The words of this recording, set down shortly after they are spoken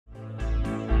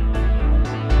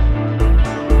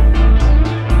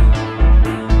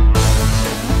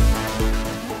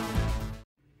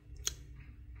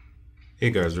Hey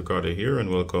guys, Ricardo here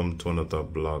and welcome to another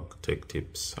blog tech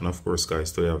tips. And of course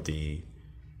guys, today I have the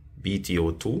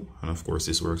BTO2 and of course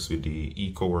this works with the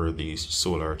eco-worthy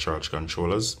solar charge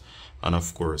controllers, and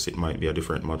of course it might be a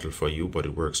different model for you, but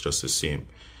it works just the same.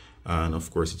 And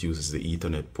of course it uses the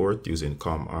Ethernet port using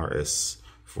COM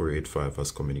RS485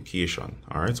 as communication.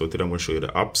 Alright, so today I'm going to show you the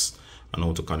apps and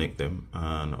how to connect them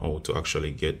and how to actually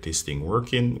get this thing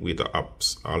working with the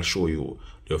apps. I'll show you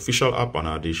the official app and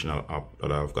an additional app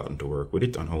that I've gotten to work with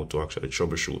it and how to actually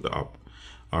troubleshoot the app.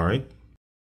 Alright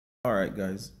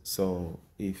guys, so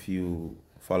if you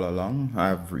follow along,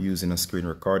 I'm using a screen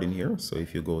recording here. So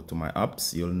if you go to my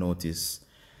apps, you'll notice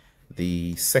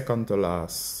the second to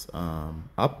last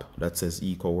app that says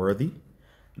eco-worthy.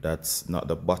 That's not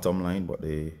the bottom line, but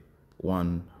the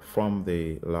one from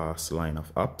the last line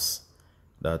of apps.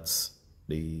 That's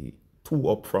the two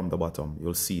up from the bottom.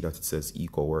 You'll see that it says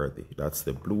eco-worthy. That's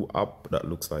the blue app that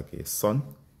looks like a sun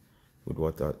with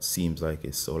what that seems like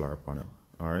a solar panel.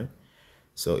 All right,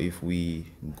 so if we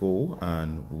go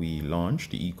and we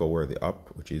launch the eco-worthy app,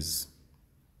 which is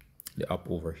the app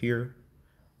over here,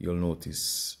 you'll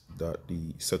notice that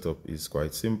the setup is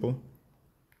quite simple.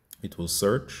 It will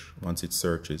search. Once it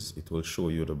searches, it will show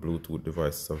you the Bluetooth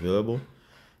devices available.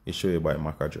 It shows you by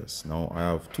MAC address. Now I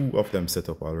have two of them set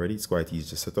up already. It's quite easy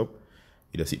to set up.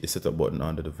 You just hit the setup button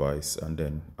on the device and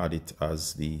then add it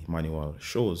as the manual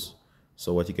shows.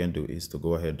 So what you can do is to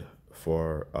go ahead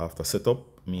for after setup,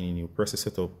 meaning you press the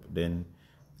setup, then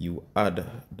you add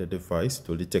the device. It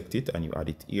will detect it and you add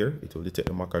it here. It will detect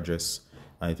the MAC address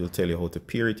and it will tell you how to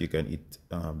pair it. You can hit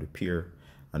the pair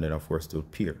and then of course it will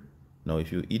pair. Now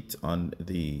if you hit on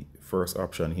the first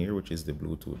option here, which is the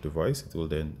Bluetooth device, it will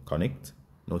then connect.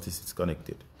 Notice it's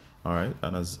connected. All right,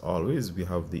 and as always we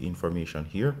have the information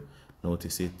here.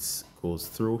 Notice it goes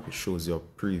through, it shows you a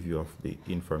preview of the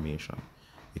information.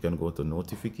 You can go to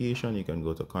notification, you can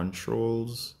go to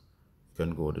controls, you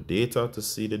can go to data to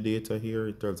see the data here.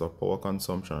 It tells us power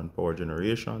consumption and power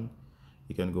generation.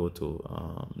 You can go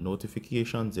to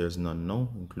notifications, there's none now,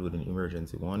 including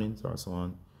emergency warnings or so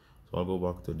on. So I'll go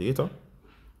back to data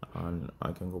and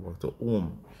I can go back to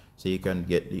home. So you can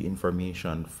get the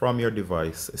information from your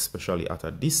device, especially at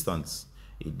a distance.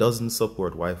 It doesn't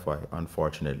support Wi-Fi,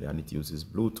 unfortunately, and it uses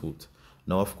Bluetooth.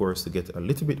 Now, of course, to get a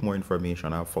little bit more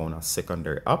information, I've found a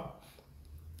secondary app.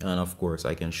 And of course,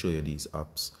 I can show you these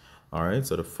apps. All right,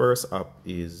 so the first app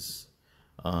is,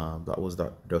 that was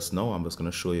that just now. I'm just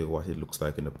going to show you what it looks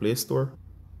like in the Play Store.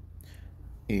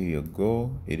 Here you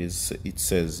go. It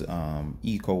says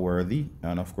eco-worthy,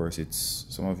 and of course it's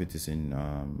some of it is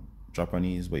in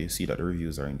Japanese, but you see that the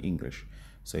reviews are in English.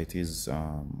 So it is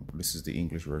this is the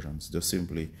English versions. Just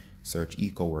simply search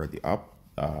eco-worthy app.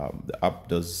 The app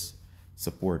does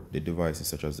support the devices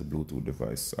such as the Bluetooth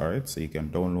device. All right, so you can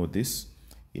download this.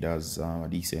 It has a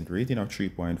decent rating of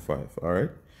 3.5. all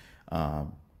right,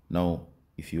 now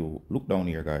if you look down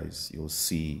here guys, you'll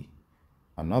see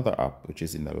another app which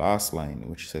is in the last line,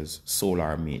 which says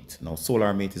SolarMate. Now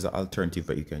SolarMate is an alternative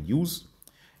that you can use.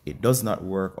 It does not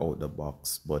work out the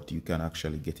box, but you can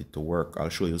actually get it to work. I'll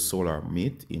show you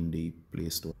SolarMate in the Play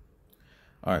Store.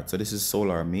 All right, so this is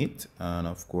SolarMate, and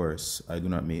of course I do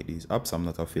not make these apps. I'm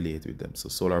not affiliated with them. So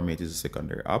SolarMate is a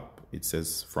secondary app. It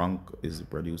says Frank is the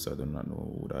producer. I do not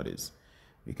know who that is.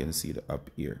 You can see the app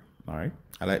here. All right,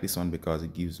 I like this one because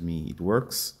it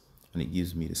works and it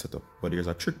gives me the setup, but there's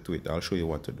a trick to it. I'll show you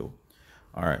what to do.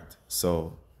 All right,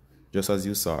 so just as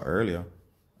you saw earlier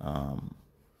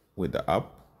with the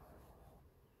app,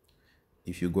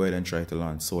 if you go ahead and try to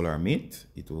launch SolarMate,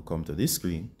 it will come to this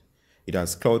screen. It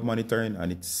has cloud monitoring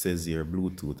and it says here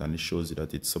Bluetooth, and it shows you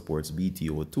that it supports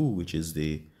BTO2, which is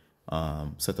the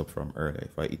setup from earlier.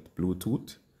 If I hit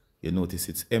Bluetooth, you notice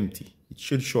it's empty. It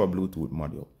should show a Bluetooth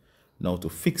module. Now to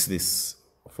fix this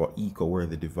for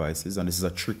eco-worthy devices, and this is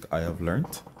a trick I have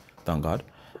learned, thank God,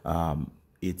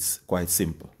 it's quite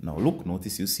simple. Now look,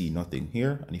 notice you see nothing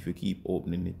here, and if you keep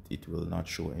opening it, it will not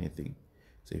show anything.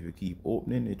 So if you keep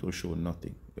opening, it will show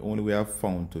nothing. The only way I've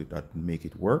found to that make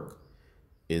it work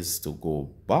is to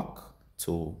go back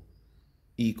to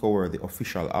eco-worthy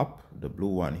official app, the blue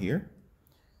one here,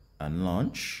 and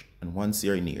launch. And once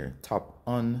you're in here, tap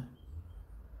on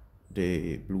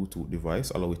the Bluetooth device,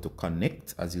 allow it to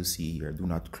connect. As you see here, do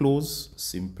not close,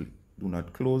 simply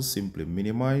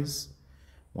minimize.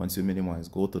 Once you minimize,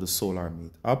 go to the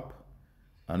SolarMate app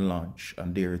and launch,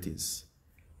 and there it is.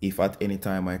 If at any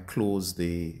time I close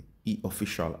the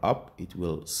official app, it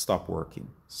will stop working.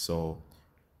 So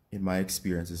in my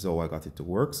experience, this is how I got it to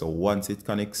work. So once it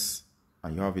connects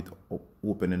and you have it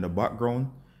open in the background,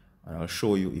 and I'll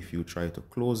show you if you try to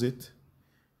close it,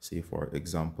 Say for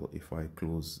example, if I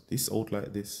close this out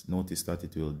like this, notice that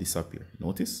it will disappear.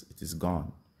 Notice it is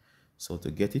gone. So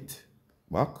to get it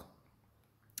back,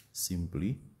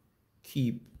 simply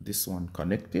keep this one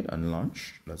connected and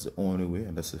launch. That's the only way,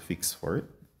 and that's the fix for it.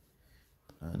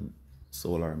 And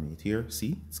SolarMate here,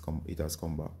 see, it has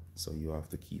come back. So you have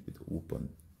to keep it open.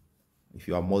 If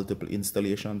you have multiple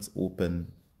installations,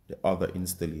 open the other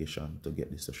installation to get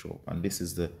this to show up. And this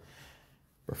is the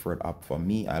preferred app for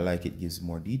me. I like it, gives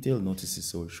more detail. Notice it,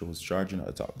 so it shows charging at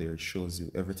the top there. It shows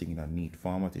you everything in a neat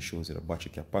format. It shows you the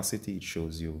battery capacity. It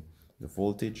shows you the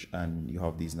voltage, and you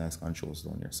have these nice controls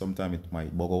down here. Sometimes it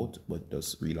might bug out, but it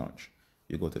does relaunch.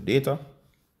 You go to data,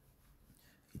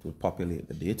 it will populate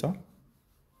the data.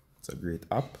 It's a great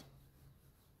app.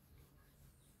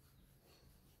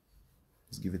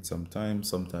 Just give it some time.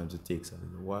 Sometimes it takes a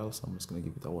little while, so I'm just going to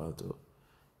give it a while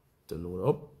to load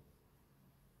up.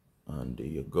 And there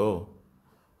you go.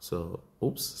 So,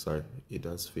 oops, sorry, it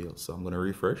does fail. So I'm going to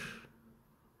refresh.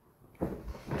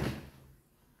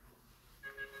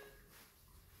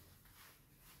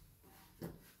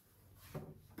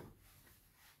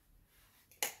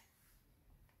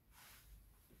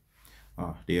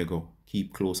 There you go.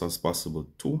 Keep close as possible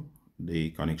to the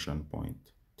connection point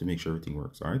to make sure everything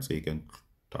works. All right, so you can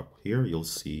tap here, you'll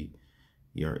see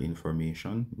your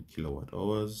information in kilowatt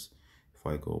hours. If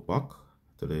I go back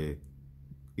to the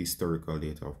historical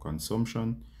data of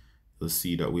consumption, you'll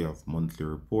see that we have monthly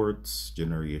reports,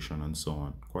 generation, and so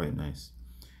on. Quite nice.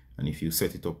 And if you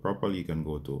set it up properly, you can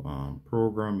go to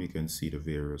program. You can see the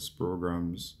various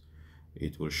programs.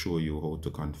 It will show you how to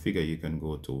configure. You can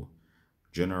go to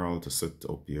general to set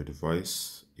up your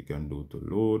device. You can do to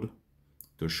load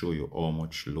to show you how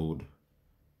much load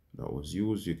that was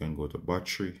used. You can go to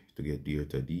battery to get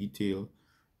data detail,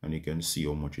 and you can see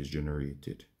how much is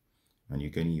generated, and you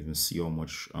can even see how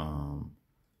much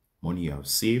money you have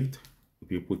saved if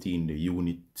you put in the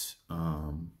unit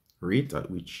rate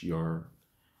at which your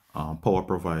power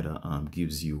provider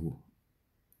gives you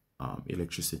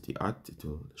electricity at. It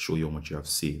will show you how much you have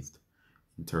saved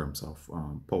in terms of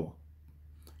power.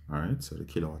 Alright, so the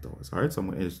kilowatt hours. Alright, so I'm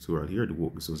going to end the tutorial here. I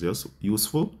hope this was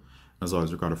useful. As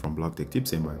always, recorded from Blog Tech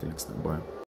Tips. And bye till next time. Bye.